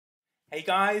Hey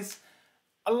guys,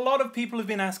 a lot of people have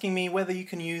been asking me whether you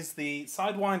can use the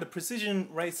Sidewinder precision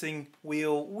racing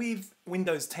wheel with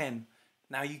Windows 10.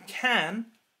 Now you can,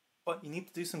 but you need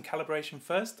to do some calibration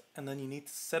first and then you need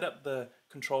to set up the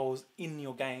controls in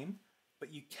your game,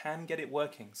 but you can get it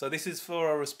working. So this is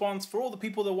for a response for all the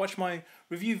people that watch my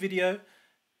review video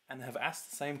and have asked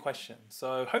the same question.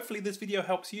 So hopefully this video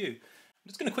helps you. I'm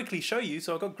just going to quickly show you.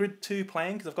 So I've got Grid 2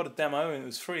 playing because I've got a demo and it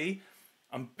was free.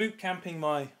 I'm boot camping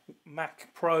my Mac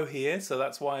Pro here, so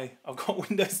that's why I've got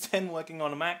Windows 10 working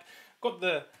on a Mac. Got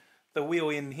the wheel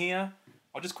in here.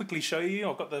 I'll just quickly show you.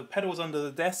 I've got the pedals under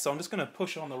the desk, so I'm just going to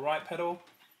push on the right pedal.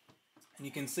 And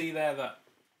you can see there that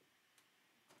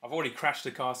I've already crashed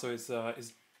the car, so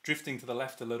it's drifting to the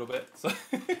left a little bit. So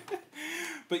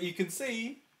but you can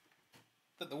see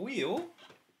that the wheel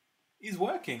is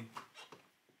working.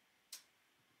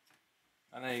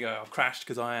 And there you go, I've crashed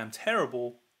because I am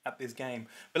terrible at this game.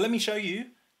 But let me show you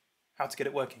how to get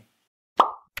it working.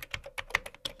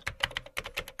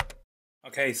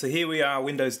 Okay, so here we are,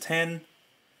 Windows 10.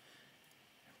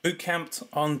 Boot camped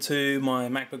onto my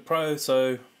MacBook Pro.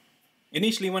 So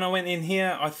initially when I went in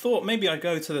here, I thought maybe I'd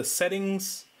go to the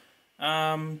settings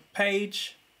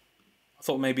page. I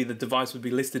thought maybe the device would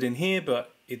be listed in here,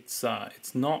 but it's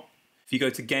not. If you go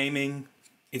to gaming,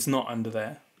 it's not under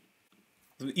there.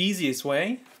 The easiest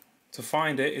way to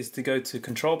find it is to go to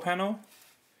Control Panel,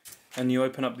 and you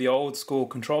open up the old school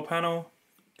Control Panel,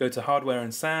 go to Hardware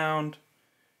and Sound,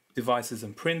 Devices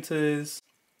and Printers,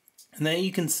 and there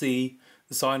you can see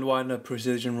the Sidewinder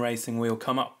Precision Racing wheel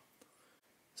come up.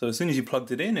 So as soon as you plugged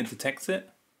it in, it detects it,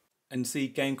 and see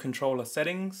Game Controller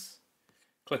Settings.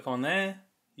 Click on there,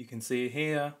 you can see it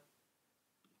here,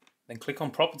 then click on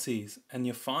Properties, and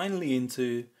you're finally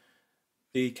into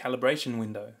the calibration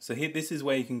window. So here, this is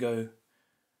where you can go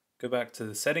back to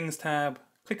the settings tab,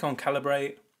 click on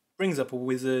calibrate, brings up a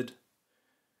wizard,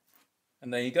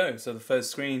 and there you go. So the first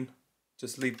screen,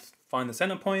 just find the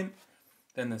center point.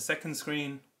 Then the second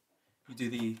screen, you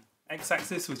do the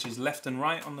x-axis, which is left and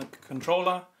right on the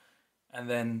controller, and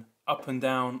then up and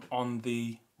down on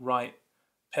the right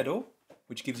pedal,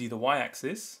 which gives you the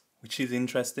y-axis, which is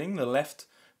interesting. The left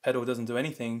pedal doesn't do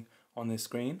anything on this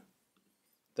screen.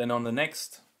 Then on the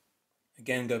next,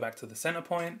 again, go back to the center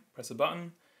point, press a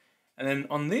button. And then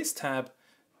on this tab,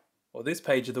 or this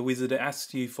page of the wizard, it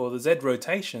asks you for the Z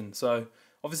rotation. So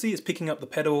obviously it's picking up the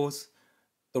pedals,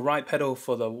 the right pedal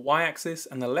for the y-axis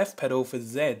and the left pedal for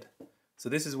Z. So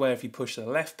this is where if you push the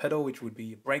left pedal, which would be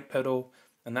your brake pedal,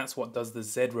 and that's what does the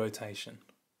Z rotation.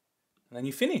 And then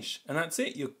you finish, and that's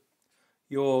it.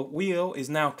 Your wheel is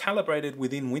now calibrated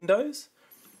within Windows,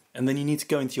 and then you need to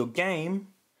go into your game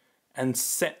and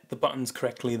set the buttons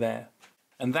correctly there.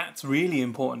 And that's really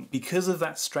important. Because of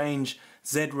that strange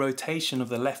Z rotation of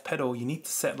the left pedal, you need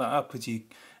to set that up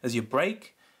as your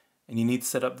brake, and you need to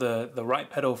set up the right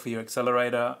pedal for your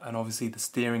accelerator, and obviously the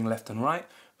steering left and right,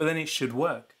 but then it should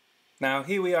work. Now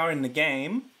here we are in the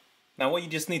game. Now what you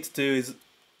just need to do is,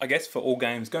 I guess for all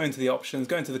games, go into the options,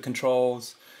 go into the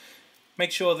controls,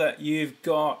 make sure that you've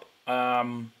got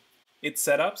it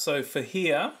set up. So for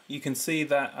here, you can see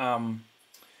that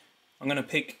I'm going to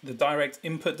pick the direct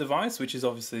input device, which is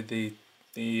obviously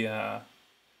the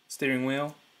steering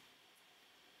wheel.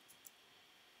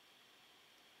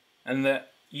 And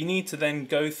that you need to then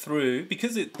go through,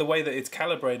 because the way that it's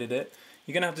calibrated it,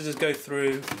 you're going to have to just go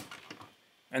through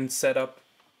and set up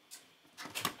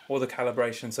all the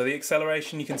calibration. So the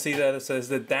acceleration, you can see there that says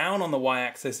the down on the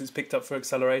y-axis is picked up for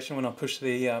acceleration when I push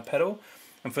the pedal.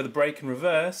 And for the brake and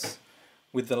reverse,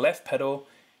 with the left pedal,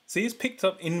 see, it's picked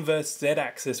up inverse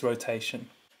Z-axis rotation.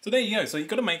 So there you go. So you've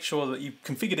got to make sure that you've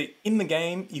configured it in the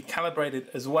game, you've calibrated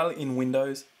as well in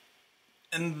Windows,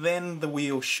 and then the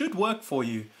wheel should work for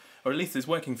you, or at least it's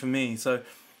working for me. So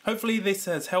hopefully this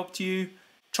has helped you.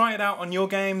 Try it out on your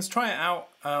games, try it out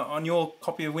on your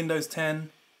copy of Windows 10,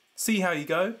 see how you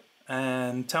go,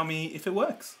 and tell me if it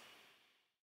works.